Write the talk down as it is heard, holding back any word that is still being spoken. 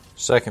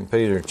2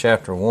 Peter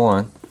chapter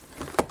 1.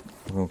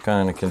 We'll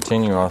kind of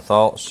continue our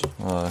thoughts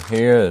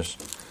here as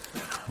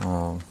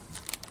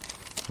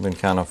been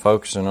kind of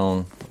focusing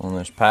on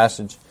this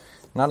passage.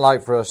 And I'd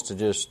like for us to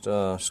just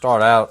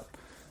start out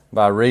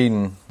by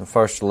reading the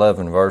first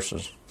 11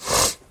 verses.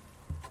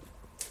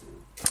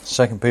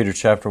 2 Peter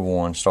chapter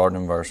 1,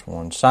 starting in verse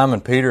 1. Simon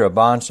Peter, a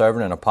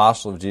bondservant and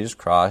apostle of Jesus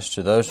Christ,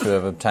 to those who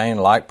have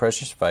obtained like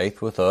precious faith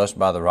with us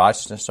by the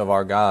righteousness of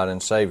our God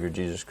and Savior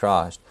Jesus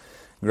Christ.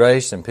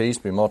 Grace and peace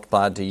be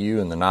multiplied to you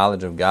in the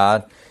knowledge of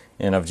God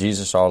and of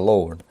Jesus our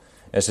Lord,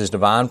 as His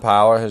divine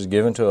power has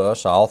given to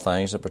us all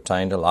things that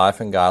pertain to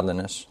life and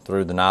godliness,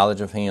 through the knowledge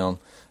of Him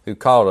who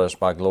called us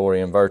by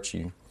glory and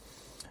virtue,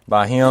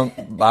 by Him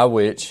by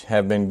which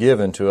have been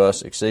given to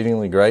us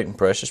exceedingly great and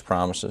precious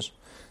promises,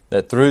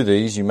 that through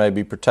these you may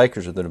be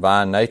partakers of the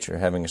divine nature,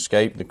 having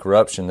escaped the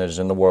corruption that is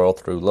in the world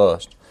through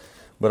lust.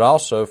 But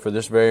also for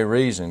this very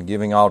reason,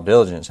 giving all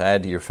diligence,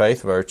 add to your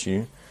faith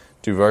virtue,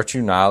 to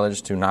virtue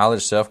knowledge, to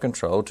knowledge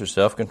self-control, to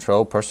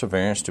self-control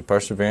perseverance, to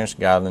perseverance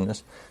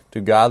godliness,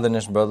 to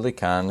godliness brotherly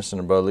kindness, and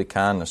to brotherly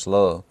kindness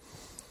love.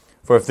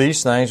 For if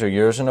these things are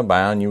yours and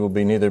abound, you will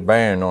be neither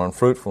barren nor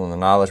unfruitful in the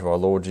knowledge of our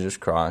Lord Jesus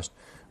Christ.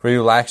 For he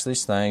who lacks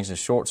these things is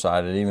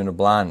short-sighted, even to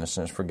blindness,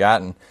 and has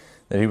forgotten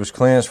that he was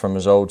cleansed from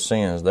his old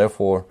sins.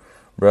 Therefore,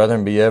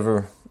 brethren, be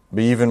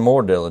even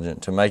more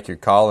diligent to make your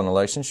call and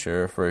election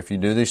sure, for if you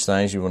do these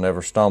things, you will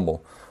never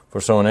stumble. For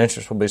so an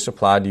entrance will be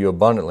supplied to you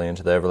abundantly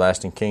into the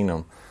everlasting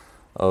kingdom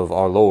of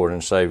our Lord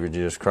and Savior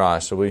Jesus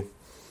Christ. So we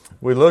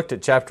looked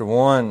at chapter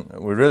 1.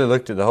 We really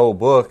looked at the whole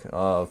book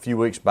a few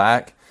weeks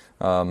back.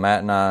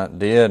 Matt and I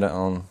did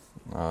on,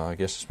 I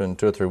guess it's been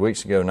 2 or 3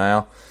 weeks ago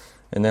now.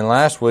 And then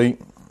last week,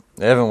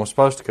 Evan was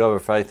supposed to cover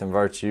faith and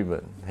virtue,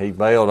 but he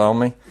bailed on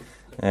me.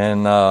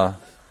 And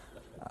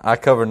I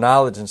covered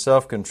knowledge and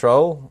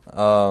self-control.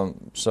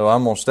 So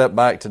I'm going to step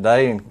back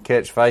today and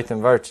catch faith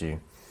and virtue.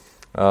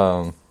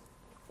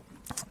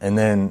 And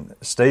then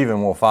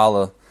Stephen will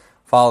follow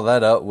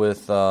that up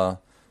with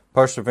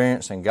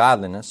perseverance and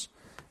godliness.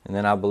 And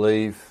then I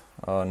believe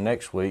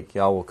next week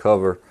y'all will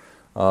cover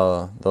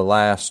the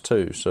last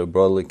two, so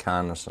brotherly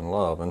kindness and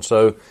love. And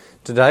so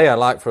today I'd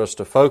like for us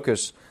to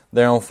focus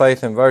there on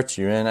faith and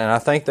virtue. And I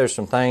think there's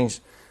some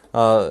things,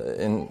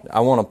 and I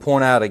want to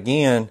point out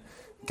again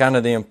kind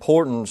of the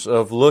importance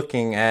of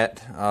looking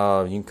at, you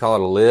can call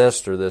it a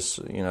list or this,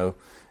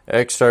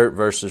 excerpt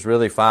verses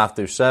really 5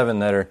 through 7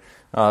 that are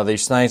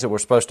these things that we're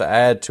supposed to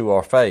add to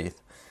our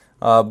faith.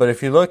 But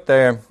if you look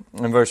there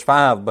in verse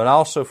 5, but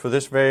also for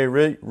this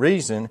very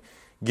reason,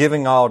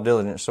 giving all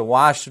diligence. So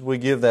why should we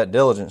give that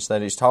diligence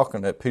that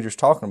Peter's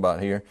talking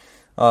about here?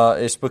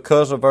 It's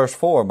because of verse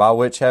 4, by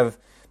which have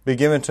been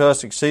given to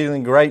us exceedingly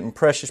great and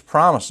precious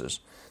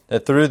promises,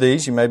 that through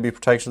these you may be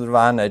partakers of the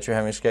divine nature,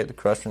 having escaped the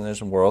corruption that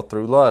is in the world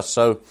through lust.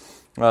 So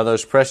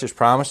those precious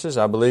promises,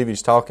 I believe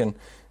he's talking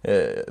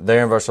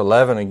there in verse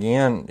 11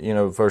 again,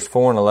 verse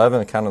 4 and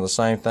 11, kind of the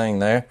same thing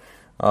there.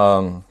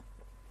 For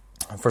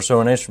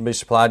so an entrance will be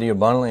supplied to you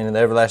abundantly into the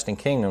everlasting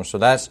kingdom. So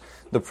that's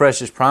the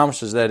precious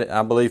promises that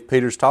I believe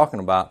Peter's talking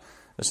about.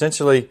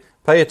 Essentially,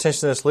 pay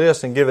attention to this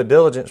list and give it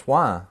diligence.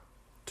 Why?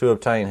 To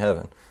obtain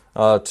heaven.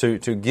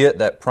 To get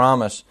that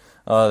promise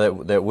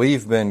that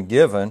we've been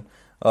given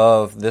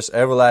of this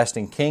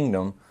everlasting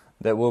kingdom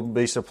that will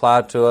be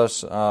supplied to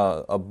us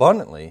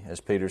abundantly, as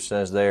Peter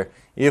says there,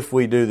 if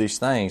we do these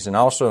things. And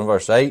also in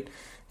verse 8,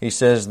 he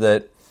says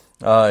that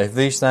if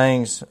these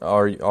things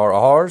are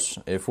ours,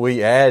 if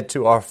we add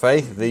to our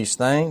faith these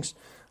things,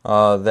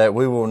 that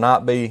we will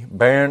not be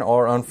barren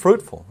or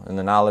unfruitful in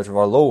the knowledge of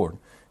our Lord.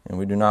 And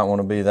we do not want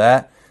to be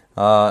that.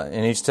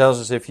 And he tells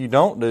us if you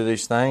don't do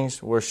these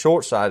things, we're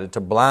short-sighted to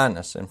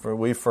blindness, and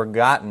we've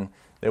forgotten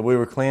that we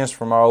were cleansed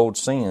from our old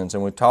sins.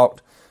 And we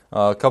talked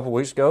a couple of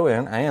weeks ago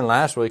and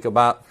last week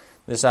about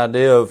this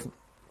idea of,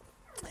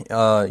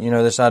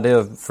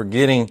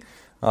 forgetting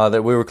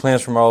that we were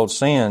cleansed from our old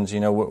sins.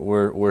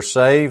 We're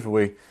saved,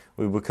 we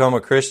become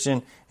a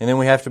Christian, and then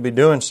we have to be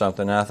doing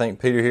something. And I think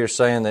Peter here is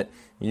saying that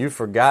you've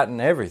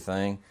forgotten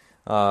everything.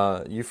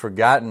 You've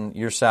forgotten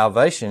your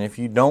salvation if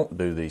you don't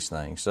do these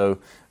things. So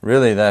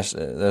really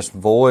that's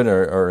void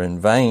or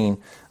in vain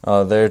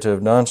there to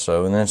have done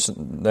so. And then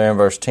there in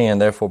verse 10,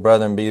 therefore,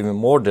 brethren, be even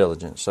more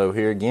diligent. So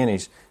here again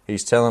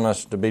he's telling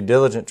us to be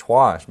diligent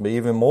twice. Be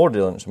even more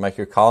diligent to make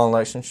your call and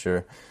election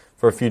sure.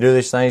 For if you do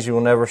these things, you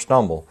will never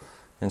stumble.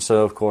 And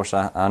so, of course,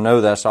 I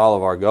know that's all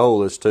of our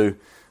goal is to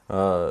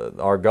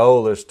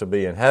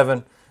be in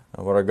heaven.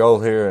 What our goal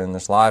here in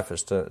this life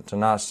is to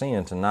not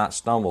sin, to not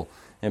stumble.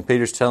 And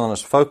Peter's telling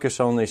us, focus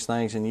on these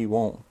things and you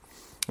won't.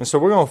 And so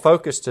we're going to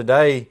focus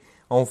today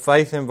on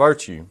faith and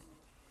virtue.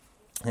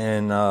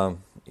 And,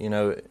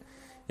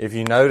 if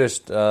you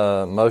noticed,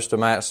 most of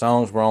Matt's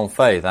songs were on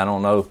faith. I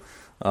don't know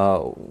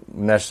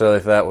necessarily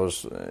if that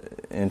was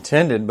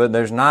intended, but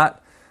there's not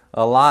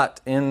a lot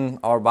in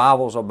our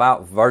Bibles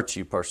about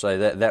virtue per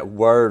se, that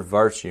word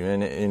virtue.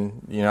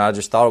 And I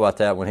just thought about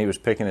that when he was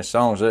picking his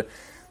songs. There's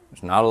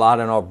not a lot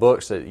in our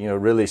books that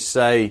really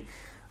say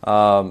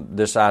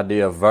this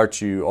idea of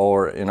virtue,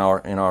 or in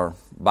our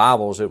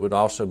Bibles, it would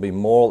also be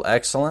moral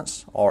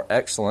excellence or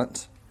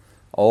excellent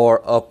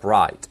or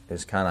upright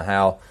is kind of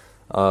how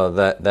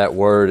that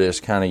word is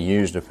kind of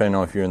used, depending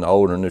on if you're in the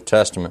Old or New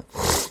Testament.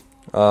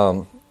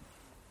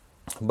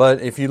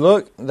 But if you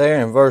look there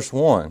in verse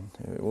 1,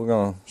 we're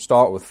going to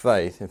start with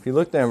faith. If you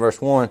look there in verse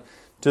 1,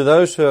 to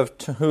those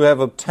who have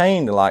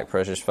obtained the like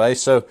precious faith.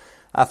 So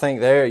I think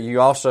there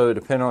you also,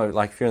 depending on,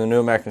 like if you're in the New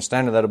American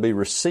Standard, that'll be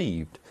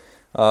received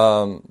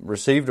or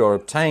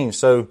obtained.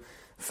 So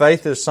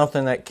faith is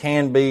something that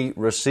can be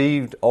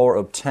received or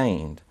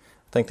obtained.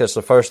 I think that's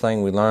the first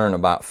thing we learn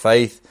about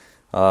faith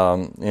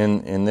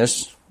in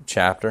this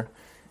chapter.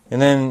 And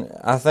then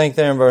I think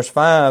there in verse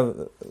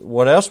 5,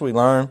 what else we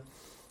learn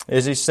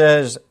is he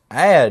says,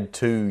 add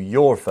to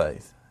your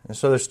faith. And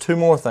so there's two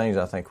more things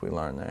I think we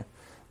learn there.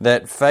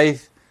 That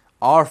faith,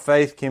 our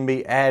faith can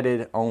be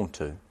added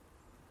onto.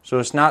 So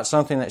it's not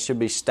something that should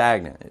be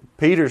stagnant.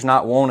 Peter's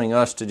not wanting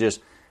us to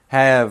just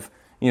have,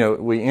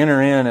 we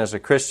enter in as a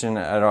Christian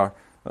at our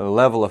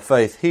level of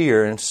faith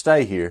here and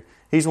stay here.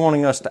 He's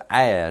wanting us to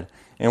add.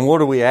 And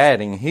what are we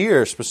adding?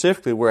 Here,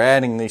 specifically, we're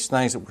adding these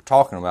things that we're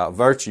talking about: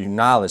 virtue,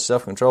 knowledge,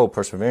 self-control,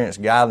 perseverance,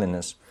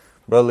 godliness,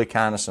 brotherly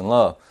kindness, and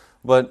love.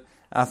 But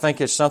I think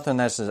it's something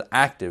that's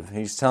active.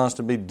 He's telling us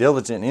to be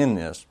diligent in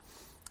this.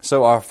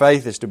 So our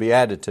faith is to be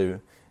added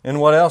to. And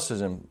what else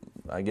is in,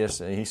 I guess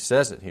he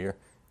says it here,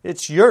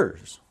 it's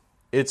yours.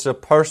 It's a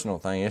personal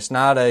thing. It's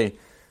not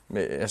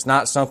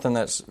something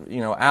that's,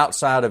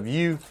 outside of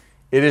you.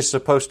 It is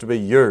supposed to be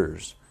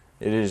yours.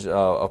 It is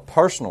a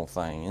personal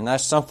thing. And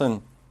that's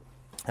something,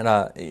 and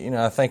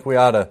I think we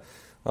ought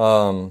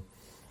to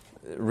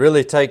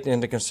really take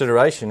into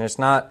consideration. It's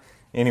not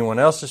anyone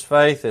else's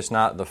faith. It's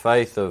not the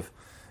faith of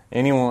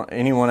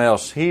anyone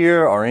else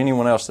here or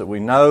anyone else that we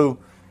know.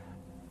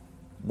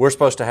 We're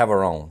supposed to have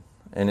our own,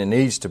 and it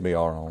needs to be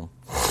our own.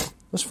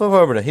 Let's flip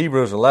over to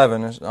Hebrews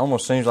 11. It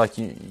almost seems like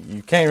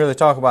you can't really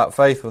talk about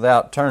faith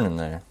without turning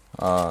there.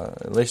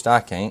 At least I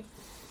can't.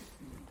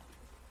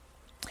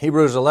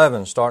 Hebrews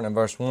 11, starting in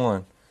verse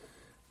 1.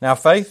 Now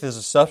faith is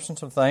the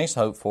substance of things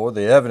hoped for,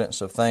 the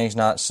evidence of things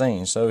not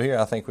seen. So here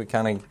I think we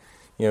kind of,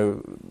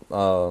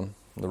 the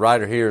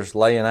writer here is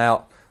laying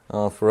out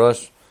for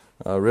us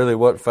really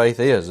what faith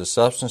is: the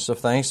substance of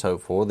things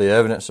hoped for, the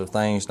evidence of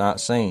things not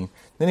seen.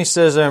 Then he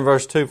says there in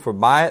verse 2, for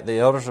by it the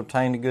elders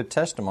obtained a good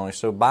testimony.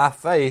 So by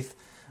faith,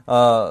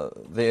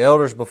 the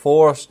elders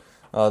before us,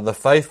 the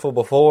faithful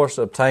before us,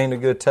 obtained a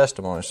good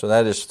testimony. So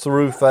that is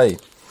through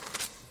faith.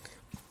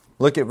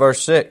 Look at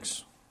verse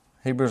 6.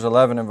 Hebrews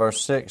 11 and verse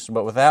 6.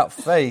 But without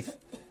faith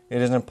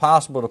it is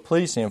impossible to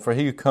please Him, for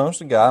he who comes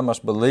to God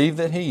must believe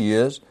that He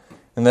is,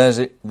 and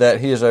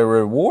that He is a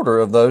rewarder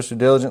of those who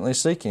diligently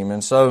seek Him.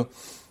 And so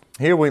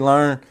here we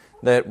learn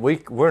that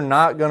we're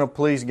not going to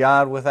please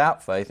God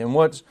without faith. And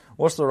what's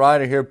the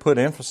writer here put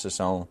emphasis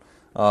on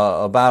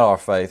about our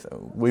faith?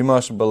 We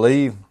must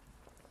believe,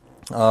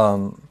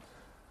 for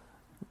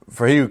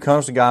he who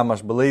comes to God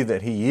must believe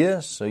that He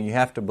is. So you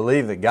have to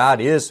believe that God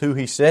is who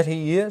He said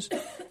He is.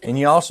 And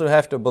you also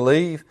have to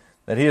believe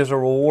that He is a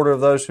rewarder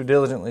of those who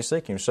diligently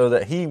seek Him, so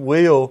that He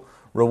will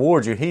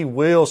reward you. He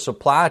will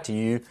supply to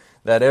you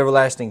that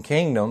everlasting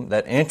kingdom,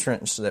 that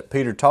entrance that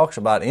Peter talks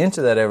about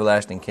into that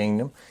everlasting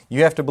kingdom.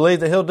 You have to believe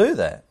that He'll do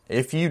that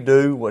if you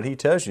do what He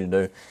tells you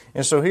to do.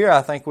 And so here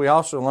I think we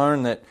also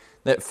learn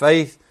that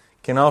faith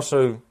can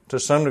also, to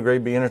some degree,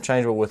 be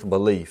interchangeable with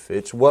belief.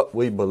 It's what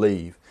we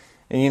believe.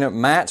 And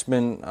Matt's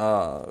been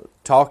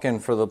talking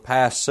for the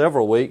past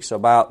several weeks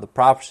about the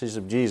prophecies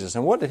of Jesus.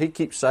 And what did he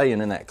keep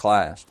saying in that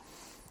class?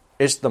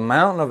 It's the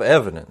mountain of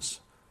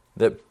evidence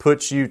that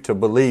puts you to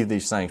believe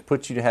these things,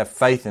 puts you to have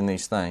faith in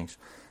these things.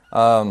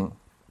 And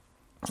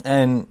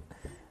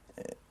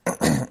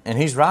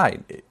he's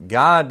right.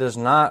 God does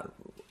not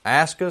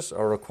ask us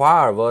or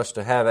require of us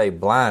to have a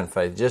blind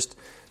faith.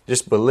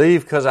 Just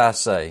believe because I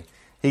say.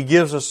 He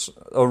gives us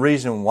a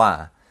reason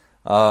why.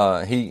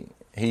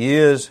 He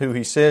is who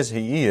He says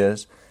He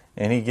is,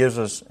 and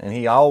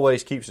He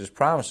always keeps His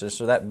promises,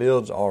 so that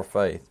builds our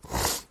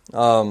faith.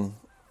 And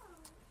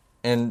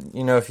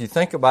if you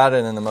think about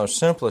it in the most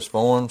simplest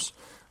forms,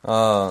 we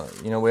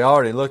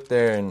already looked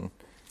there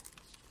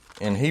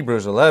in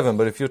Hebrews 11,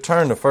 but if you'll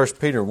turn to 1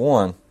 Peter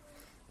 1,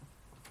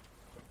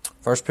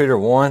 1 Peter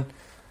 1,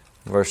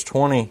 verse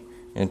 20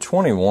 and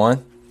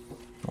 21,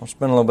 I'll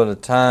spend a little bit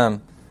of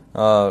time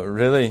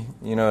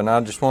and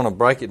I just want to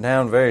break it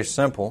down very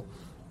simple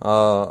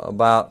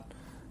about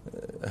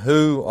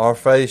who our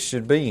faith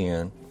should be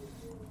in.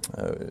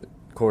 Of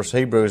course,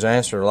 Hebrews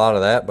answered a lot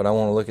of that, but I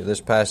want to look at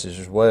this passage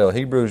as well.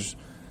 1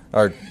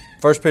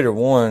 Peter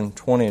 1,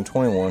 20 and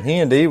 21. He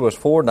indeed was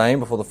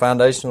foreordained before the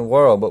foundation of the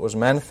world, but was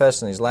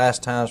manifest in these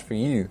last times for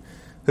you,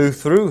 who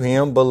through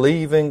Him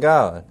believe in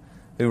God,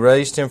 who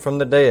raised Him from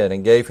the dead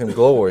and gave Him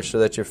glory, so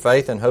that your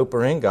faith and hope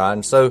are in God.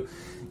 And so,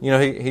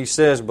 he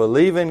says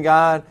believe in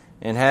God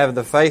and have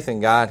the faith in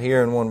God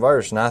here in one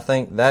verse. And I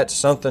think that's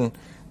something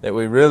that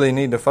we really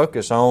need to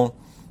focus on,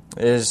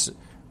 is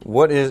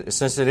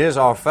since it is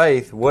our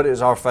faith, what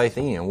is our faith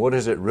in? What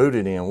is it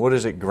rooted in? What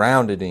is it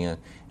grounded in?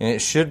 And it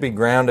should be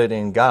grounded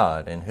in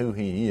God and who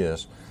He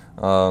is.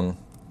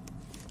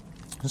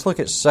 Let's look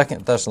at 2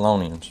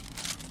 Thessalonians.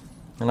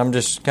 And I'm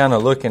just kind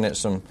of looking at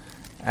some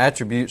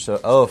attributes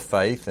of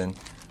faith and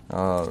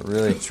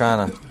really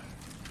trying to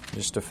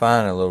just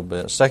define it a little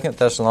bit. 2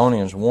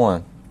 Thessalonians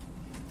 1.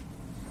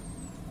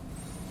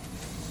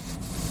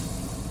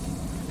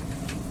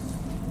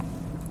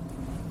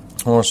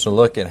 I want us to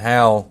look at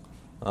how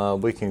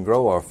we can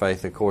grow our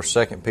faith. Of course,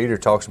 2 Peter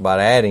talks about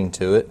adding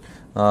to it,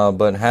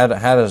 but how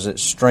does it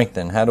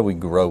strengthen? How do we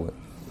grow it?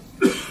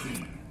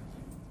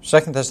 2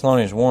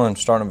 Thessalonians 1,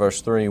 starting in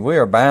verse 3, we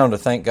are bound to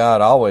thank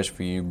God always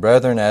for you,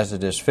 brethren, as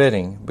it is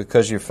fitting,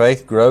 because your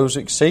faith grows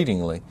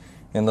exceedingly,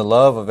 and the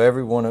love of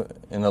every one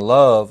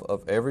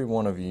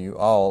of you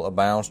all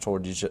abounds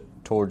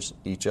towards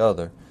each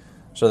other,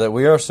 so that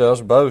we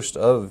ourselves boast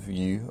of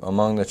you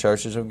among the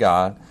churches of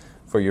God,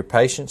 for your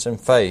patience and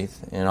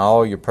faith in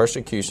all your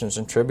persecutions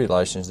and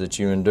tribulations that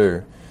you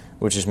endure,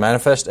 which is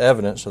manifest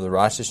evidence of the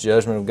righteous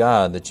judgment of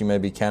God, that you may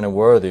be counted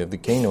worthy of the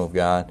kingdom of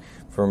God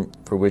for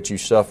which you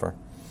suffer.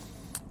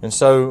 And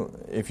so,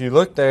 if you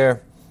look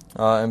there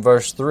in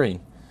verse 3,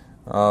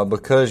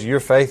 because your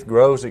faith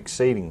grows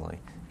exceedingly.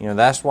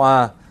 That's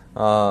why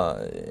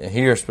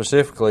here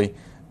specifically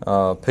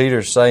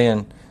Peter's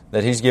saying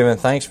that he's giving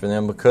thanks for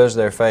them because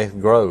their faith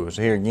grows.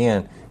 Here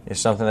again, it's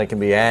something that can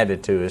be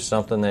added to. It's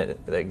something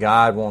that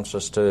God wants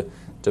us to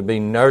be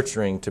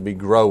nurturing, to be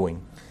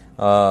growing.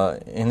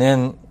 And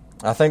then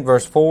I think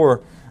verse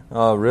 4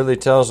 really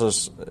tells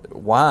us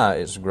why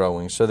it's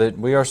growing, so that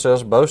we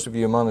ourselves boast of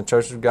you among the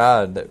churches of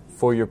God, that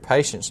for your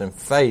patience and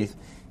faith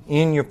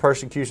in your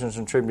persecutions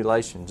and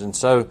tribulations.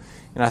 And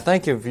I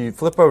think if you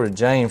flip over to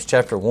James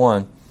chapter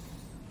 1,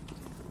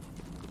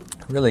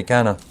 really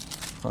kind of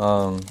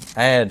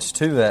adds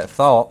to that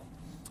thought.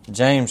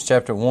 James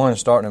chapter 1,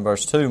 starting in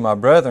verse 2, my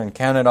brethren,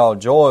 count it all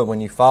joy when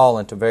you fall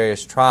into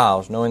various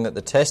trials, knowing that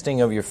the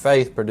testing of your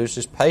faith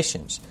produces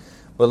patience.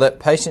 But let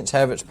patience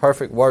have its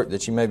perfect work,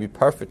 that you may be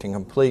perfect and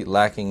complete,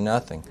 lacking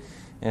nothing.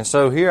 And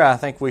so here I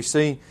think we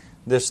see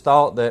this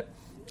thought that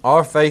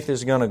our faith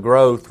is going to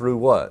grow through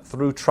what?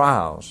 Through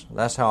trials.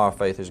 That's how our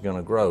faith is going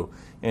to grow.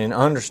 And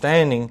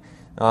understanding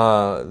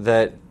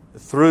that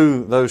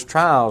through those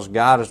trials,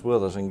 God is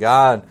with us and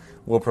God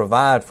will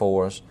provide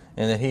for us,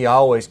 and that He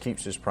always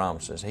keeps His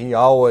promises. He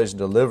always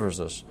delivers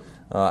us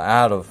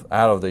out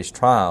of these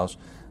trials.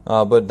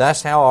 But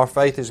that's how our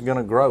faith is going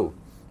to grow.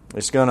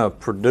 It's going to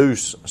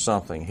produce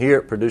something. Here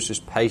it produces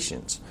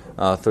patience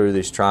through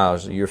these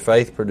trials. Your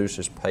faith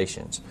produces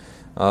patience.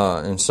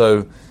 And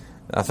so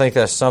I think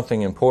that's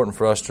something important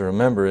for us to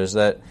remember, is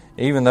that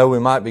even though we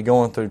might be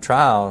going through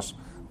trials,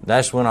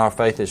 that's when our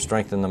faith is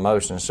strengthened the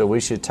most. And so we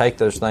should take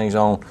those things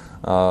on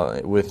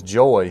with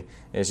joy,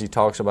 as he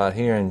talks about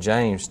here in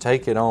James.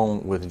 Take it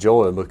on with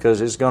joy, because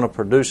it's going to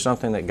produce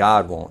something that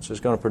God wants. It's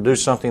going to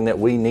produce something that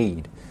we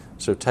need.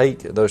 So take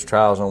those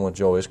trials on with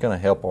joy. It's going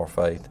to help our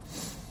faith.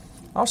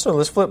 Also,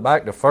 let's flip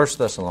back to 1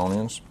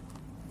 Thessalonians.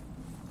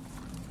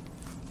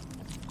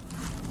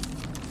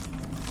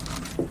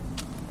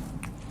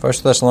 1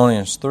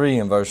 Thessalonians 3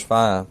 and verse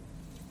 5.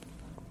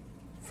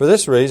 For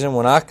this reason,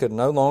 when I could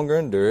no longer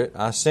endure it,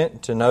 I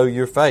sent to know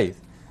your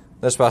faith,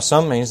 lest by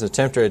some means the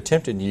tempter had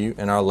tempted you,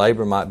 and our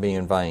labor might be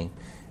in vain.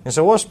 And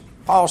so what's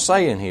Paul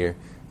saying here?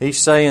 He's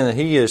saying that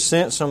he has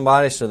sent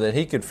somebody so that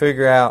he could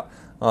figure out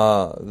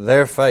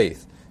their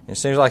faith. It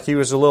seems like he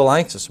was a little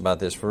anxious about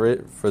this.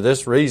 For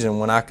this reason,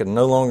 when I could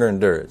no longer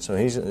endure it. So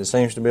it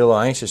seems to be a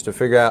little anxious to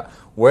figure out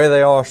where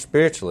they are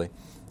spiritually.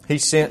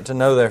 He's sent to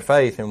know their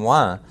faith. And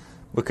why?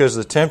 Because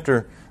the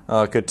tempter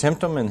could tempt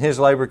them and his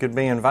labor could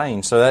be in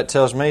vain. So that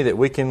tells me that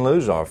we can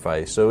lose our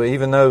faith. So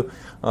even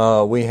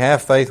though we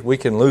have faith, we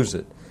can lose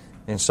it.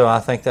 And so I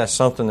think that's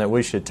something that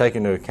we should take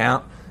into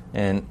account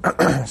and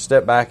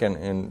step back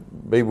and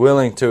be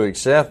willing to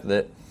accept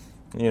that,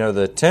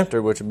 the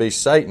tempter, which would be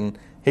Satan,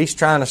 he's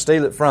trying to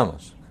steal it from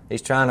us.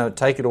 He's trying to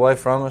take it away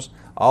from us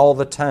all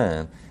the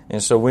time.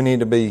 And so we need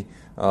to be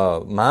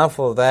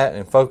mindful of that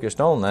and focused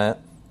on that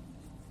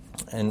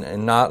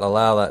and not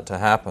allow that to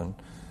happen.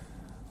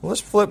 Let's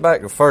flip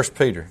back to 1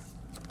 Peter.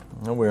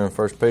 I know we were in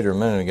 1 Peter a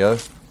minute ago.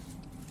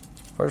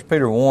 1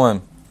 Peter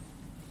 1,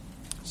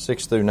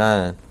 6 through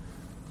 9.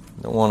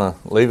 Don't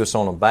want to leave us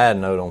on a bad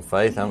note on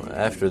faith.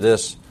 After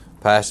this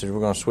passage,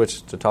 we're going to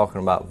switch to talking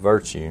about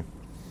virtue.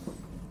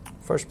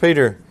 1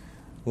 Peter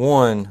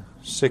 1,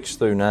 6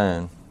 through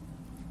 9.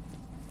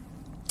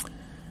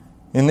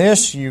 In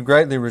this you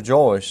greatly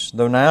rejoice,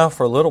 though now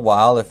for a little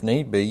while, if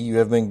need be, you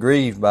have been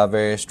grieved by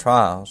various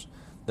trials,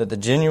 that the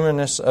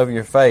genuineness of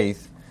your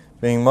faith,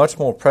 being much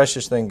more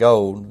precious than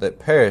gold, that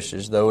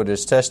perishes, though it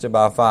is tested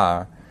by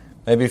fire,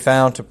 may be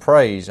found to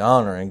praise,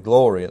 honor, and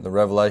glory at the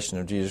revelation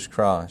of Jesus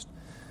Christ,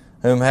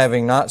 whom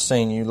having not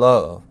seen you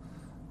love,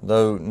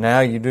 though now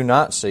you do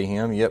not see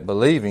Him, yet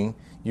believing,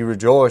 you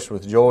rejoice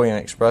with joy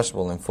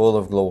inexpressible and full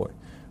of glory,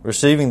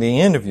 receiving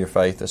the end of your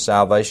faith, the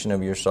salvation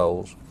of your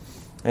souls.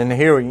 And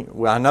here,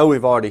 I know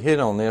we've already hit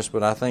on this,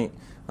 but I think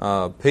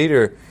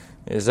Peter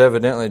is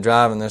evidently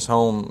driving this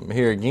home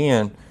here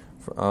again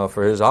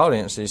for his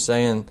audience. He's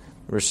saying,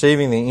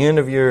 receiving the end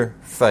of your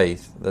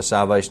faith, the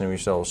salvation of your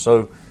soul.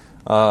 So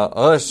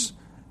us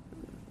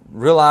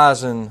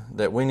realizing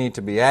that we need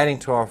to be adding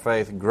to our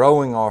faith,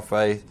 growing our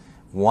faith.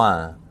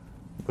 Why?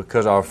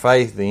 Because our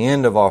faith, the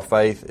end of our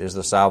faith, is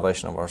the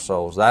salvation of our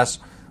souls. That's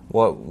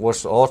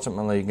what's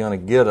ultimately going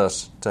to get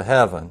us to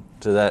heaven,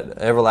 to that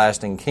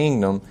everlasting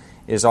kingdom,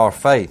 is our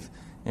faith.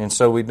 And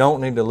so we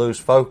don't need to lose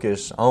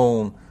focus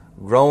on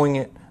growing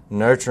it,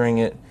 nurturing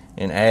it,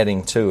 and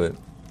adding to it.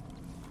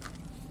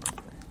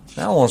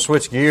 Now I want to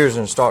switch gears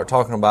and start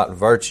talking about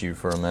virtue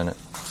for a minute.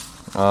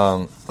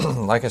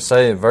 Like I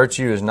say,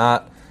 virtue is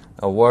not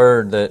a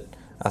word that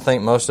I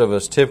think most of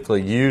us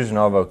typically use in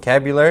our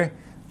vocabulary.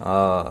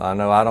 I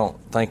know I don't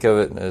think of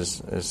it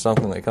as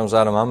something that comes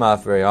out of my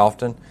mouth very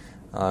often.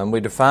 And we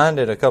defined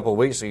it a couple of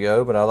weeks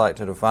ago, but I'd like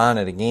to define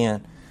it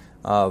again.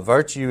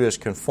 Virtue is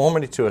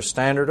conformity to a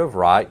standard of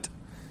right,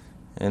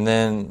 and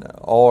then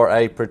or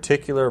a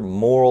particular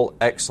moral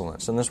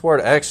excellence. And this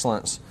word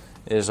excellence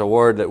is a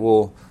word that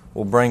we'll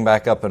bring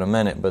back up in a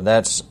minute, but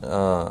that's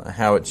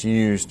how it's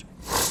used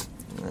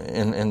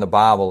in the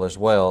Bible as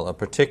well, a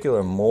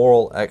particular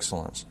moral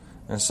excellence.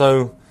 And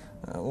so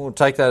we'll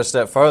take that a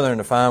step further and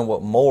define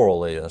what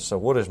moral is. So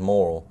what is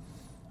moral?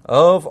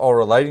 Of or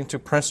relating to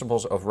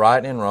principles of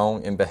right and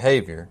wrong in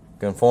behavior,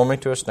 conforming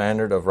to a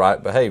standard of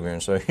right behavior.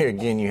 And so here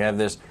again you have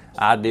this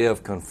idea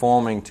of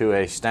conforming to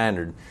a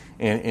standard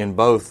in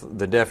both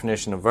the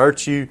definition of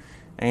virtue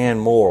and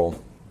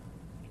moral.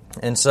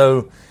 And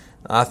so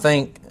I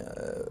think,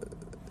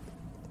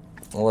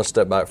 let's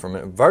step back for a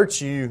minute.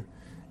 Virtue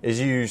is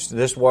used,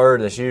 this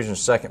word that's used in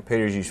 2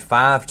 Peter is used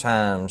 5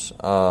 times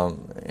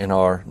in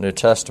our New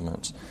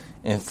Testaments,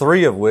 and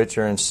 3 of which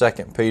are in 2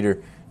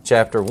 Peter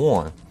chapter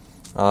 1.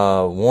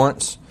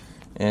 Once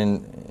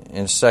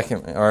in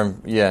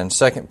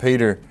 2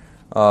 Peter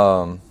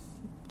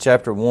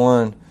chapter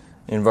 1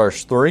 in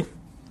verse 3.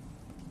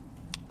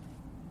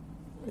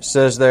 It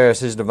says there,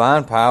 as His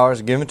divine power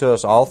has given to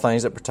us all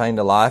things that pertain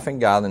to life and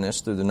godliness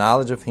through the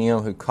knowledge of Him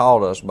who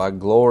called us by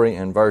glory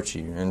and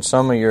virtue. And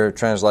some of your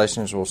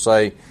translations will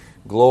say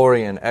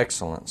glory and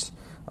excellence.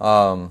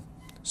 So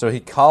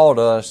He called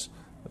us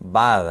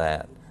by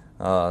that.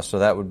 So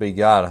that would be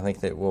God. I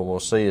think that what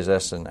we'll see is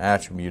that's an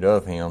attribute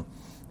of Him.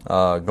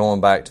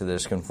 Going back to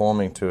this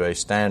conforming to a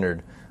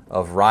standard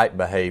of right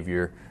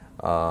behavior,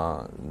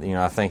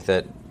 I think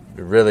that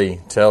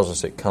really tells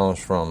us it comes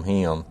from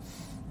Him.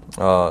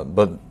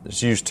 But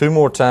it's used 2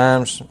 more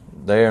times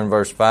there in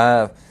verse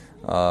 5.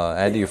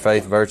 Add to your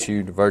faith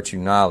virtue, to virtue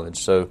knowledge.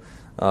 So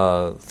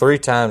 3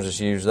 times it's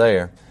used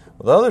there.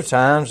 Well, the other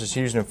times it's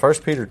used in 1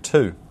 Peter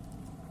 2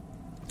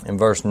 in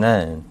verse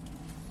 9.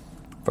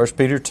 1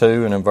 Peter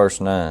 2 and in verse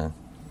 9.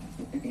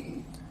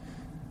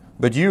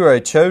 But you are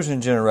a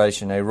chosen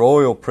generation, a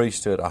royal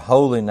priesthood, a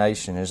holy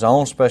nation, His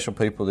own special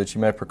people, that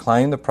you may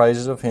proclaim the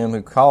praises of Him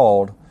who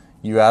called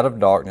you out of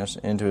darkness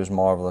into His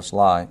marvelous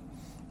light.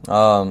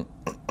 The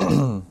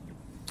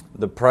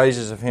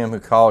praises of Him who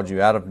called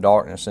you out of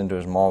darkness into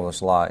His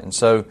marvelous light. And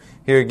so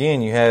here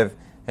again you have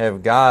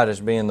God as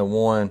being the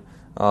one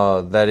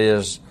that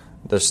is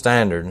the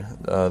standard,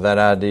 that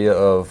idea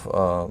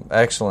of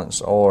excellence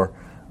or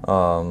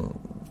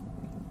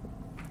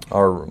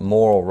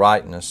moral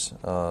rightness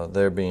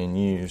there being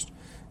used.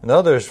 And the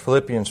other is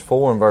Philippians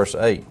 4 and verse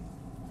 8.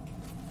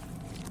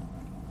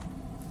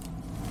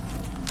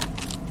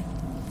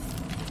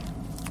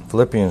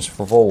 Philippians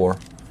 4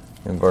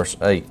 and verse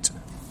 8.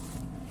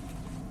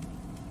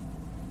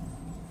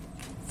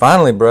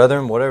 Finally,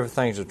 brethren, whatever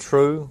things are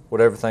true,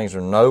 whatever things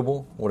are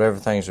noble, whatever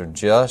things are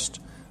just,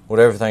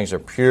 whatever things are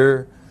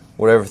pure,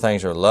 whatever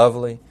things are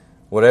lovely,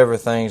 whatever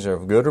things are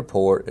of good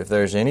report, if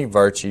there is any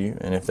virtue,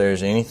 and if there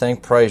is anything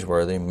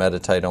praiseworthy,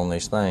 meditate on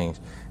these things.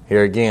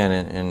 Here again,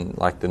 in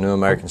like the New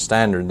American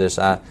Standard,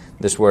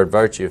 this word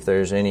virtue, if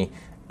there is any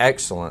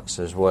excellence,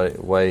 is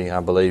what way I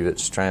believe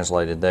it's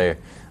translated there.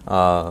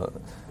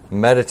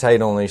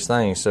 Meditate on these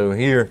things. So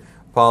here,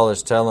 Paul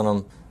is telling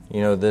them,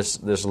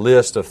 this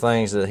list of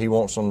things that he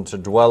wants them to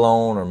dwell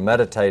on or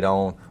meditate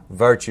on.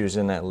 Virtue is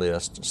in that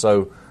list.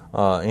 So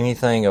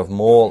anything of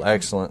moral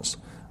excellence,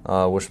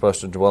 we're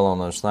supposed to dwell on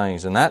those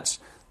things. And that's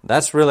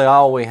really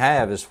all we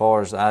have as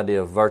far as the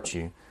idea of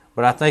virtue.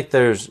 But I think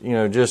there's,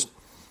 just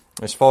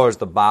as far as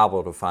the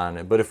Bible defines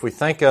it. But if we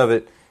think of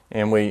it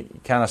and we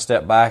kind of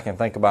step back and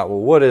think about, well,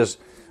 what is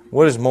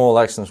moral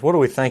excellence? What do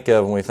we think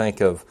of when we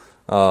think of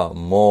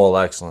moral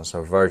excellence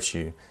or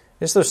virtue?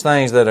 It's those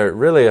things that are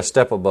really a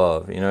step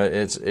above.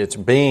 It's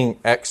being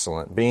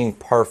excellent, being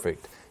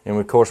perfect. And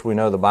of course we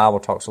know the Bible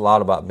talks a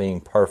lot about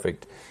being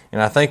perfect.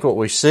 And I think what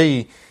we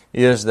see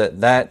is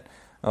that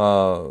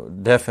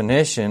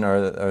definition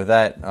or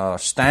that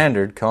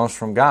standard comes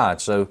from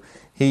God. So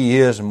He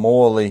is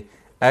morally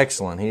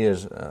excellent. He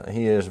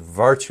is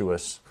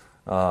virtuous,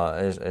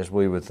 as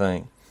we would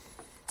think.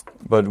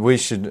 But we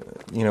should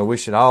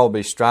all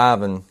be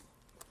striving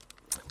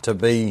to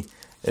be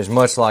as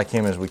much like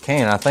Him as we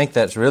can. I think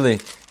that's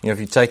really, if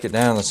you take it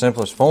down in the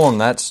simplest form,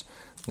 that's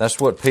That's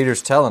what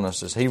Peter's telling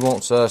us, is he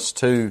wants us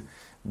to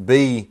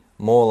be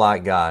more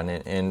like God.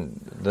 And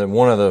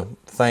one of the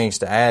things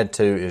to add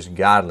to is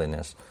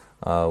godliness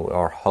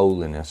or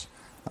holiness.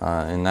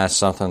 And that's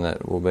something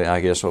that will be,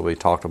 I guess, will be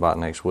talked about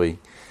next week.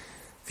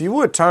 If you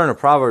would turn to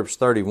Proverbs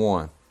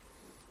 31.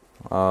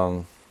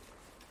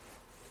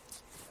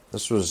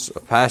 This was a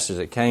passage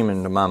that came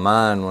into my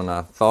mind when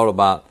I thought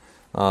about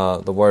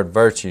the word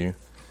virtue.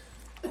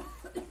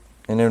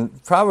 And in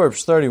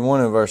Proverbs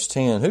 31 and verse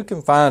 10, who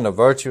can find a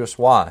virtuous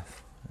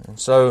wife? And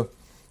so,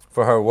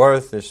 for her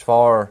worth is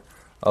far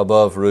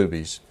above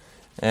rubies.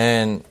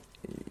 And,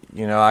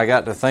 I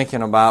got to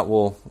thinking about,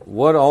 well,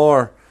 what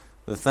are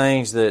the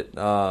things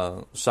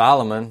that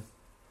Solomon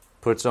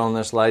puts on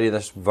this lady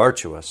that's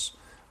virtuous?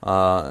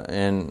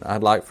 And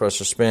I'd like for us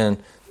to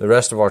spend the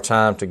rest of our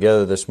time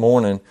together this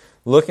morning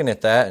looking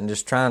at that and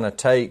just trying to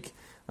take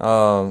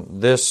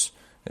this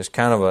as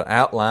kind of an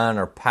outline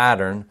or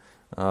pattern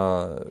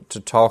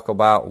to talk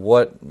about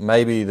what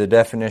maybe the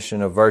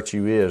definition of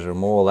virtue is, or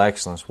moral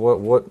excellence.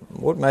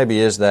 What maybe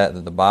is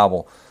that the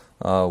Bible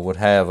would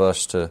have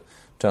us to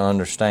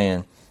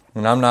understand.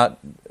 And I'm not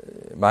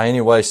by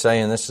any way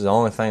saying this is the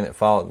only thing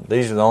that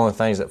these are the only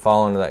things that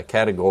fall into that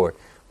category.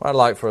 But I'd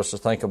like for us to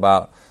think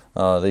about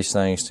these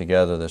things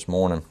together this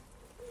morning.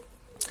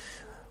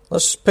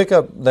 Let's pick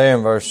up there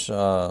in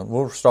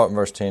we'll start in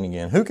verse 10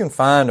 again. Who can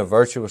find a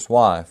virtuous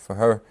wife? For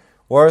her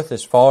worth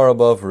is far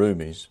above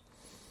rubies.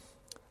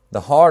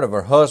 The heart of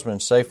her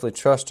husband safely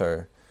trusts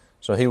her,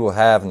 so he will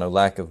have no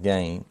lack of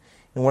gain.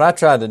 And what I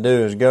tried to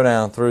do is go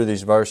down through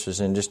these verses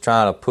and just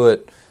try to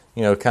put,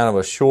 kind of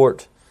a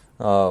short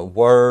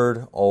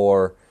word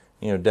or,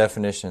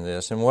 definition of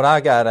this. And what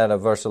I got out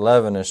of verse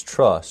 11 is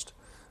trust.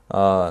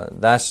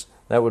 That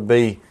would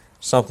be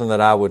something that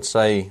I would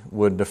say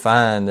would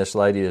define this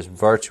lady as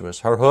virtuous.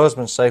 Her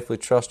husband safely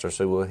trusts her,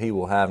 so he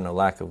will have no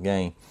lack of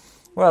gain.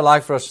 What I'd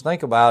like for us to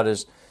think about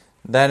is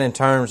that in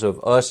terms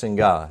of us and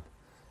God.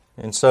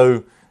 And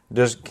so,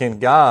 can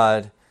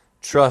God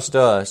trust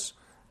us,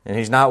 and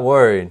He's not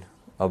worried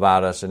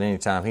about us at any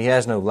time? He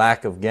has no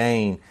lack of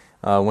gain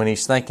when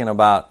He's thinking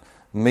about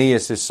me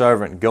as His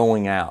servant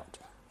going out.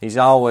 He's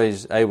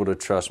always able to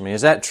trust me.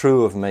 Is that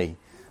true of me?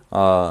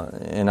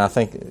 And I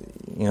think,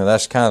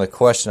 that's kind of the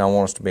question I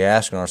want us to be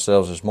asking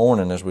ourselves this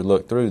morning as we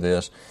look through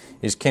this,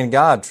 is can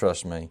God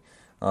trust me?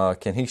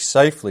 Can He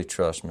safely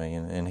trust me?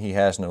 And He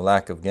has no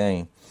lack of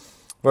gain.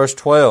 Verse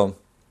 12,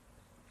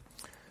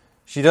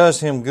 she does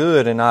him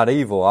good and not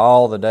evil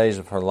all the days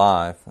of her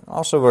life.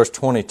 Also verse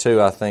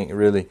 22, I think,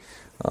 really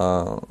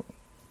comes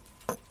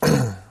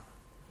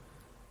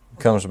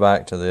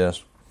back to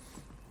this.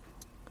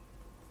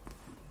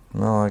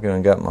 No, I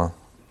got my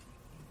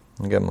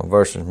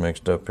verses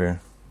mixed up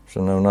here.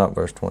 So no, not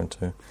verse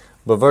 22.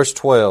 But verse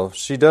 12,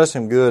 she does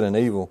him good and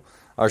evil,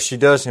 or she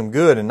does him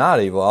good and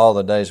not evil all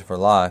the days of her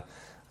life.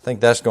 I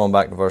think that's going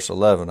back to verse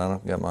 11. I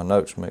don't got my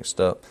notes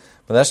mixed up.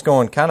 But that's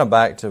going kind of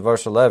back to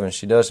verse 11.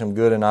 She does him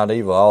good and not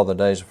evil all the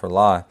days of her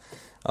life.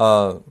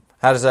 How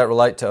does that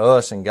relate to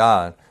us and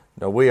God?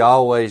 Are we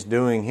always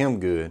doing Him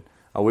good?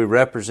 Are we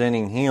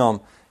representing Him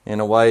in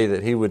a way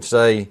that He would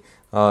say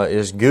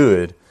is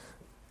good?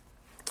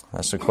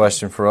 That's a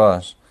question for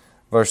us.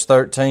 Verse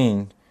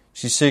 13,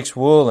 she seeks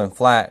wool and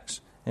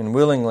flax and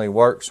willingly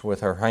works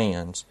with her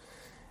hands.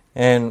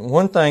 And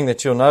one thing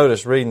that you'll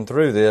notice reading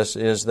through this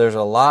is there's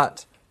a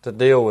lot to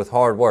deal with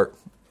hard work.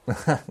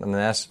 And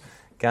that's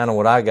kind of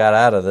what I got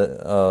out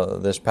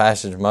of this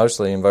passage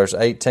mostly in verse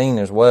 18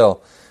 as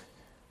well.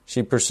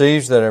 She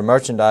perceives that her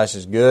merchandise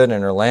is good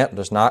and her lamp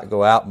does not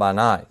go out by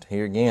night.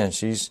 Here again,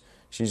 she's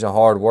a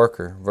hard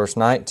worker. Verse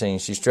 19,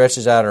 she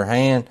stretches out her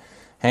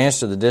hands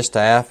to the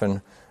distaff, and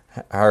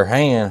her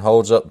hand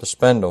holds up the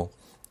spindle.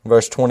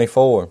 Verse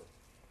 24,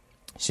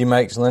 she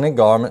makes linen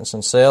garments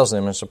and sells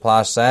them and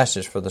supplies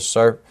sashes for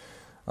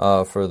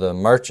the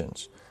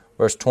merchants.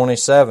 Verse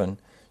 27,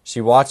 she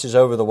watches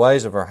over the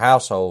ways of her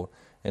household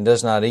and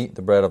does not eat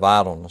the bread of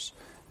idleness.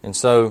 And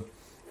so,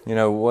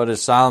 what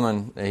is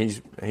Solomon?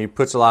 He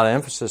puts a lot of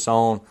emphasis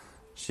on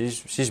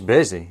she's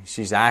busy,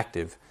 she's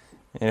active.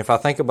 And if I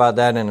think about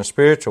that in a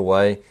spiritual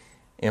way,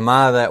 am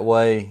I that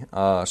way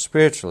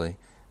spiritually?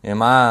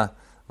 Am I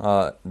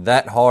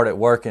that hard at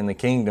work in the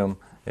kingdom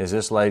as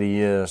this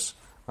lady is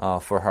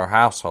for her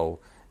household?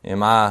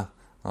 Am I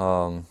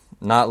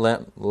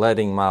not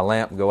letting my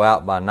lamp go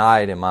out by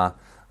night? Am I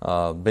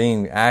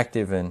being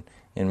active and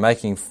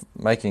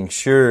making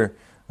sure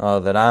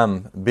that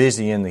I'm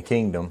busy in the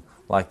kingdom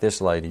like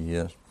this lady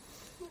is?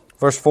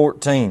 Verse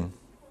 14.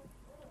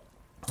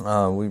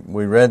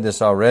 We read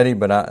this already,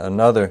 but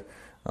another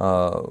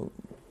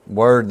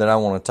word that I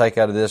want to take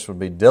out of this would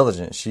be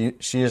diligent.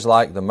 She is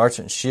like the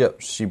merchant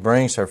ships. She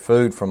brings her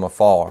food from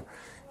afar.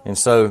 And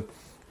so,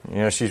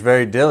 she's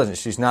very diligent.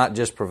 She's not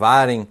just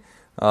providing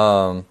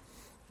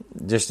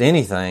just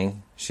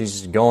anything.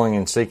 She's going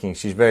and seeking.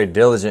 She's very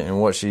diligent in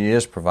what she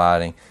is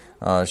providing.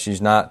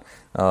 She's not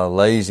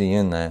lazy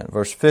in that.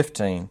 Verse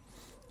 15,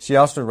 she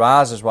also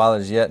rises while it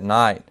is yet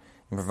night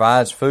and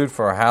provides food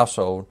for her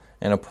household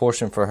and a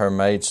portion for her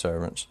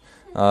maidservants.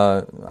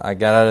 I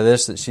got out of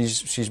this that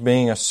she's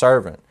being a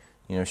servant.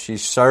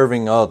 She's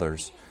serving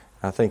others.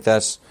 I think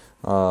that's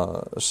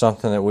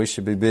something that we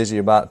should be busy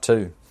about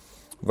too.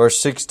 Verse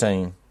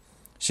 16,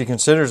 she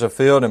considers a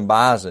field and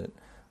buys it.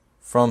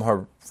 From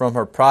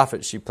her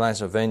profit she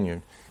plants a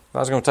vineyard. If I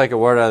was going to take a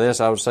word out of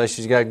this, I would say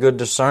she's got good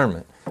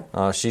discernment.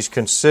 She's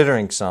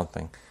considering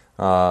something.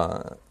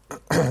 And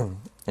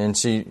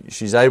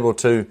she's able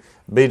to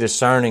be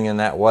discerning in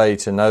that way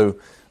to know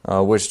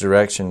which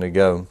direction to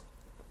go.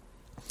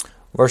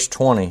 Verse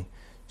 20,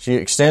 she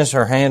extends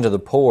her hand to the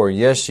poor.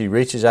 Yes, she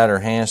reaches out her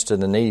hands to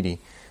the needy.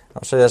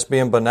 I'll say that's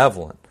being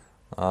benevolent.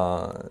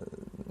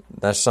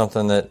 That's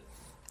something that,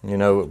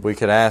 we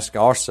could ask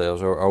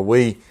ourselves. Are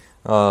we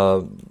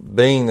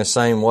being the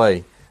same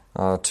way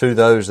to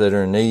those that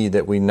are in need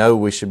that we know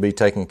we should be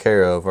taking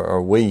care of? Or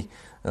are we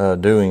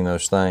doing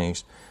those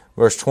things?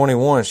 Verse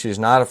 21, she is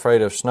not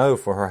afraid of snow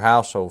for her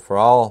household, for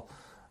all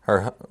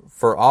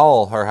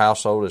her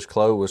household is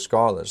clothed with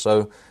scarlet.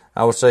 So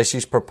I would say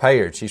she's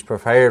prepared. She's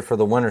prepared for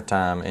the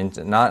wintertime.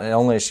 And not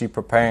only is she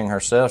preparing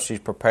herself, she's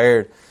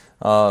prepared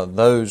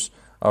those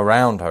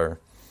around her.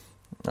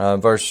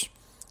 Verse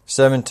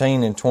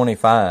 17 and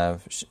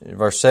 25.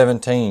 Verse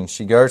 17,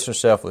 she girds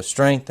herself with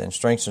strength and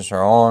strengthens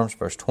her arms.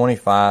 Verse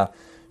 25,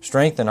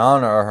 strength and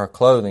honor are her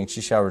clothing.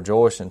 She shall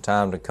rejoice in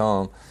time to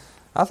come.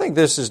 I think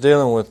this is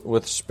dealing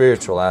with the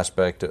spiritual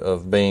aspect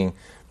of being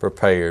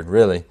prepared,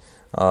 really.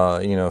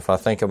 If I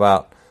think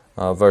about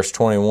verse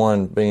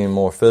 21 being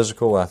more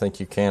physical, I think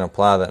you can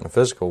apply that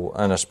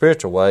in a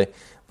spiritual way.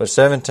 But verse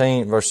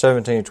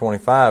 17 and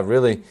 25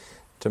 really,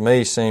 to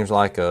me, seems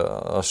like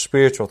a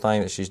spiritual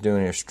thing that she's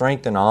doing here.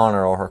 Strength and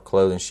honor are her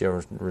clothing.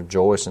 She'll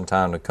rejoice in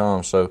time to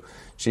come. So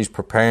she's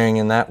preparing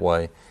in that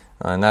way.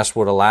 And that's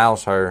what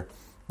allows her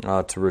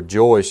to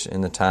rejoice in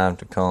the time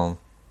to come.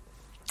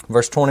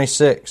 Verse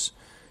 26,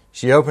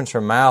 she opens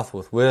her mouth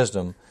with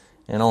wisdom,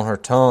 and on her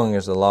tongue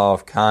is the law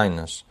of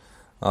kindness.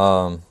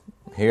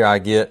 Here I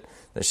get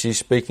that she's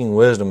speaking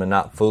wisdom and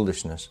not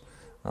foolishness.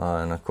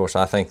 And of course,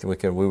 I think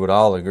that we would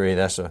all agree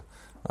that's a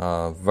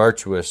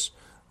virtuous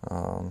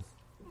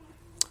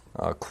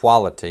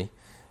quality.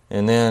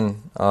 And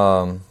then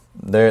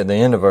there at the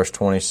end of verse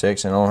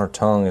 26, and on her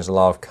tongue is the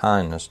law of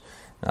kindness.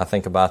 And I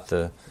think about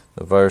the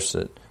verse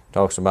that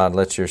talks about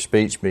let your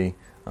speech be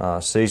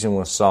seasoned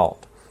with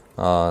salt.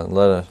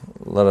 Let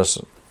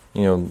us,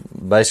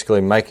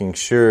 basically making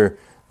sure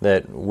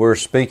that we're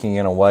speaking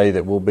in a way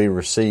that will be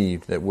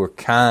received, that we're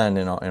kind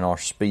in our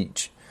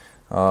speech.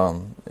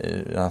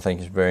 I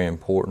think is very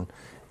important.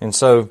 And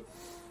so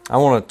I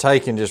want to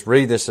take and just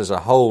read this as a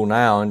whole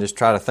now and just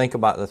try to think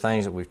about the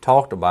things that we've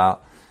talked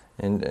about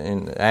and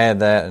add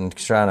that and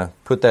try to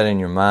put that in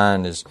your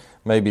mind as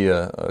maybe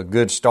a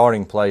good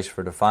starting place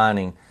for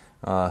defining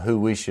who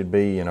we should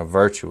be in a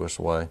virtuous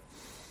way.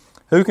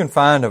 Who can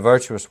find a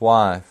virtuous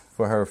wife?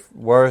 For her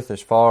worth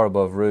is far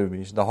above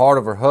rubies. The heart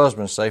of her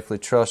husband safely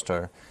trusts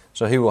her,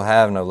 so he will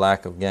have no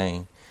lack of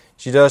gain.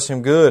 She does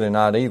him good and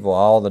not evil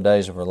all the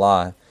days of her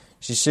life.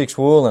 She seeks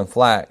wool and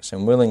flax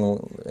and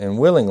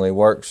willingly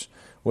works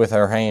with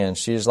her hands.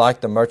 She is like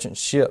the merchant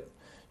ship.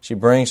 She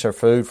brings her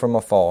food from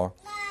afar.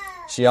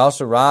 She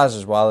also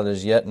rises while it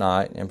is yet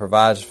night and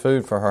provides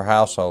food for her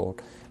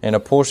household and a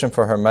portion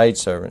for her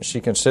maidservants.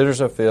 She considers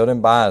a field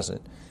and buys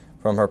it.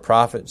 From her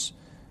profits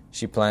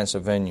she plants a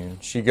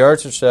vineyard. She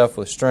girds herself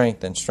with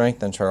strength and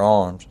strengthens her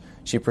arms.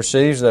 She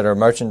perceives that her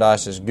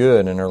merchandise is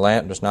good and her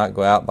lamp does not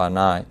go out by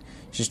night.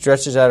 She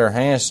stretches out her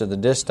hands to the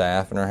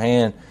distaff and her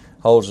hand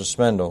holds a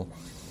spindle.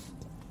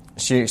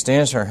 She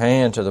extends her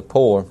hand to the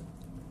poor.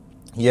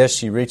 Yes,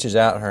 she reaches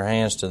out her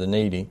hands to the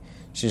needy.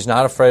 She is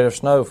not afraid of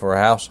snow for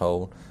her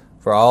household,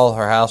 for all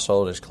her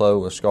household is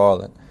clothed with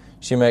scarlet.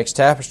 She makes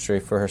tapestry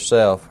for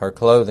herself. Her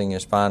clothing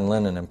is fine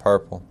linen and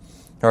purple.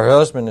 Her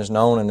husband is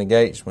known in the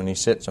gates when he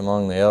sits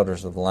among the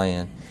elders of the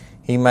land.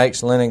 He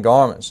makes linen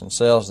garments and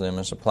sells them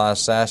and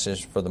supplies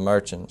sashes for the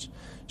merchants.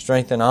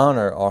 Strength and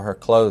honor are her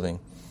clothing.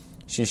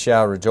 She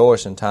shall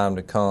rejoice in time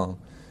to come.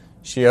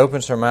 She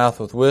opens her mouth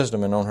with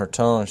wisdom, and on her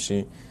tongue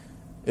she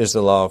is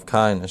the law of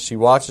kindness. She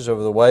watches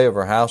over the way of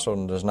her household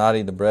and does not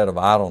eat the bread of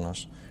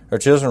idleness. Her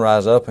children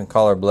rise up and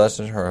call her blessed,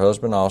 her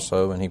husband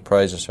also, and he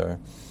praises her.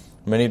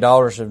 Many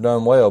daughters have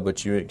done well,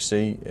 but you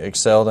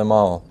excel them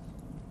all.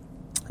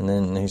 And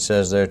then he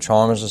says, their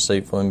charm is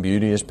deceitful and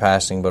beauty is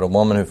passing, but a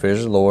woman who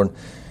fears the Lord,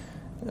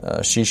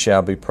 she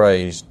shall be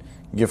praised.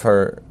 Give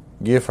her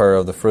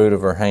of the fruit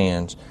of her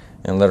hands,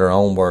 and let her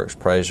own works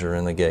praise her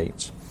in the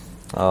gates.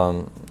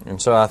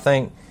 And so I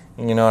think,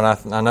 and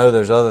I know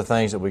there's other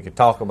things that we could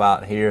talk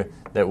about here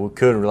that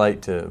could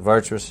relate to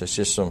virtuous. It's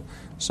just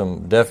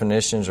some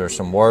definitions or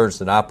some words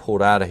that I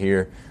pulled out of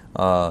here,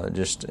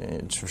 just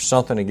it's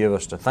something to give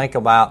us to think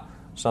about,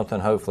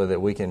 something hopefully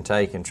that we can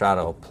take and try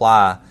to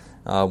apply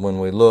when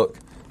we look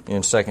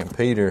in 2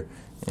 Peter.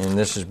 And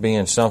this is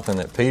being something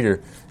that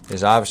Peter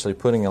is obviously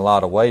putting a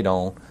lot of weight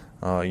on.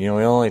 He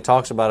only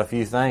talks about a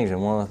few things,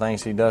 and one of the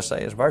things he does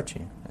say is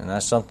virtue. And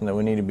that's something that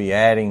we need to be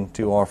adding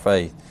to our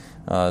faith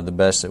the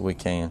best that we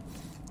can.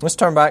 Let's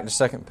turn back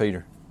to 2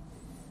 Peter,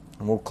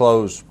 and we'll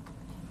close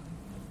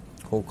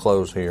we'll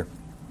close here.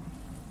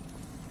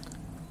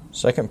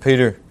 2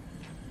 Peter,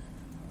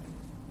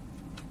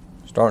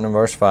 starting in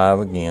verse 5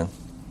 again.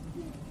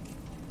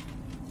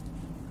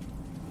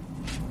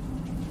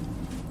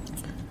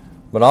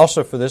 But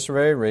also for this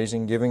very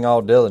reason, giving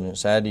all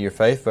diligence, add to your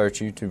faith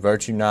virtue, to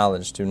virtue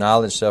knowledge, to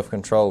knowledge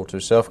self-control,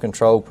 to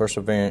self-control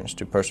perseverance,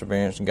 to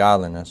perseverance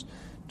godliness,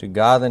 to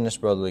godliness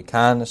brotherly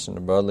kindness, and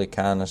to brotherly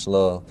kindness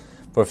love.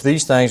 For if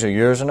these things are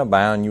yours and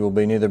abound, you will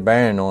be neither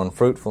barren nor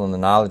unfruitful in the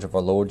knowledge of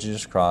our Lord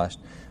Jesus Christ.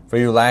 For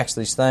he who lacks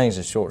these things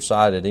is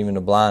short-sighted, even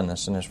to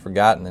blindness, and has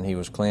forgotten that he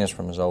was cleansed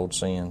from his old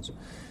sins.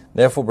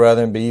 Therefore,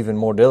 brethren, be even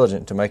more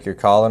diligent to make your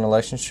call and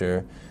election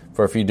sure,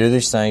 for if you do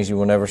these things, you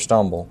will never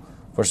stumble.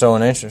 For so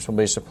an entrance will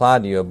be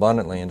supplied to you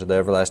abundantly into the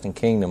everlasting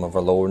kingdom of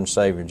our Lord and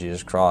Savior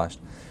Jesus Christ.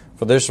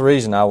 For this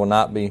reason I will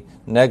not be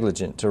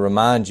negligent to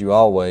remind you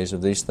always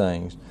of these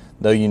things,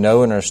 though you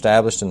know and are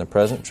established in the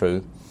present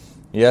truth.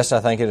 Yes, I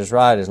think it is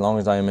right, as long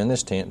as I am in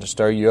this tent, to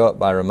stir you up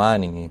by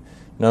reminding you,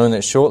 knowing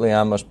that shortly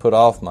I must put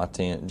off my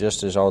tent,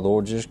 just as our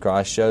Lord Jesus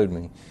Christ showed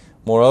me.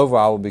 Moreover,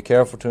 I will be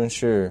careful to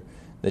ensure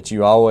that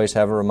you always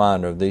have a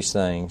reminder of these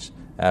things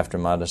after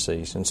my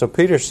decease. And so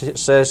Peter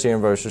says here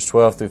in verses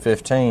 12 through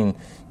 15,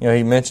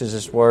 he mentions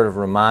this word of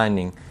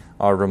reminding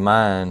or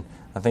remind.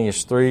 I think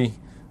it's three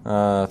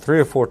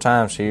or four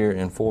times here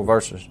in 4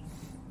 verses.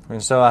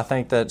 And so I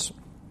think that's,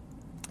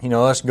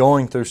 us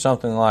going through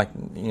something like,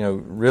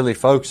 really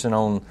focusing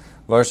on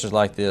verses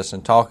like this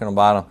and talking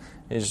about them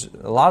is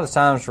a lot of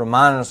times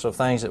reminding us of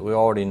things that we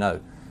already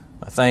know,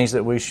 things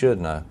that we should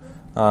know.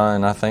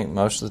 And I think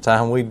most of the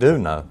time we do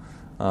know.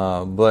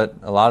 But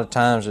a lot of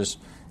times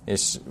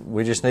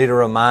we just need a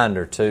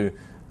reminder to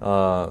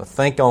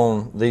think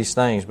on these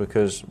things,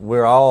 because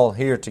we're all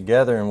here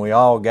together and we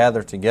all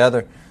gather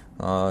together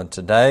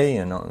today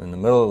and in the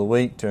middle of the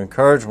week to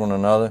encourage one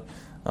another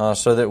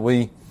so that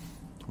we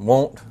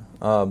won't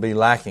be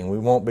lacking, we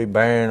won't be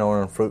barren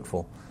or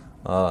unfruitful.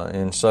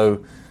 And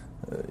so,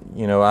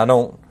 I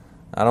don't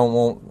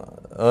want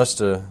us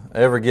to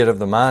ever get of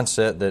the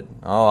mindset that,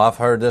 I've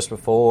heard this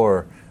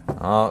before,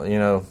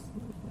 or,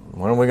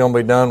 when are we going to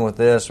be done with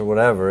this or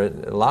whatever.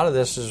 A lot of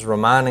this is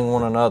reminding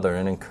one another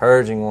and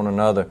encouraging one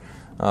another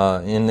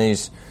in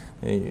these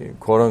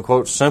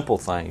quote-unquote simple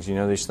things,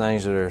 these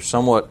things that are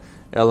somewhat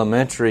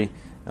elementary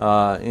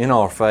in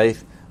our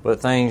faith, but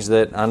things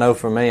that I know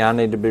for me I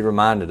need to be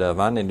reminded of.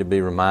 I need to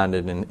be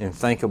reminded and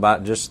think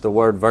about just the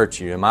word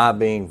virtue. Am I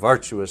being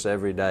virtuous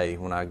every day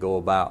when I go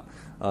about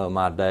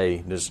my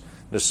day? Does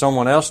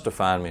someone else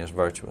define me as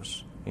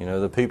virtuous?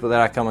 The people that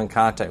I come in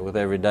contact with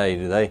every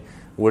day,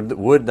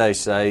 would they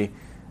say,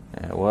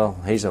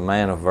 well, he's a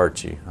man of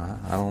virtue?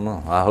 I don't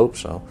know. I hope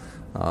so.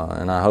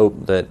 And I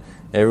hope that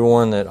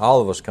everyone that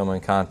all of us come in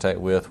contact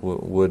with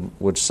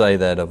would say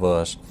that of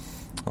us.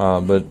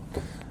 But,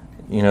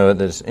 at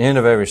the end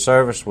of every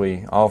service,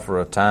 we offer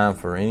a time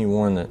for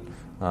anyone that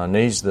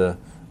needs the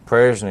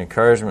prayers and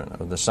encouragement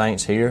of the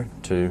saints here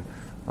to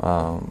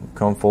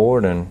come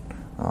forward and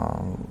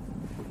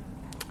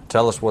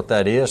tell us what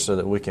that is so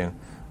that we can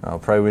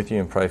pray with you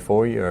and pray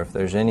for you. Or if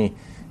there's any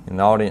in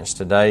the audience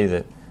today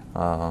that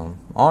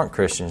aren't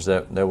Christians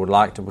that would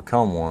like to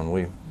become one,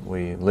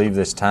 we leave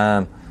this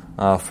time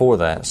for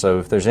that. So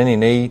if there's any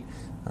need,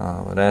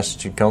 I would ask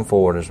that you come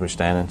forward as we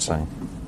stand and sing.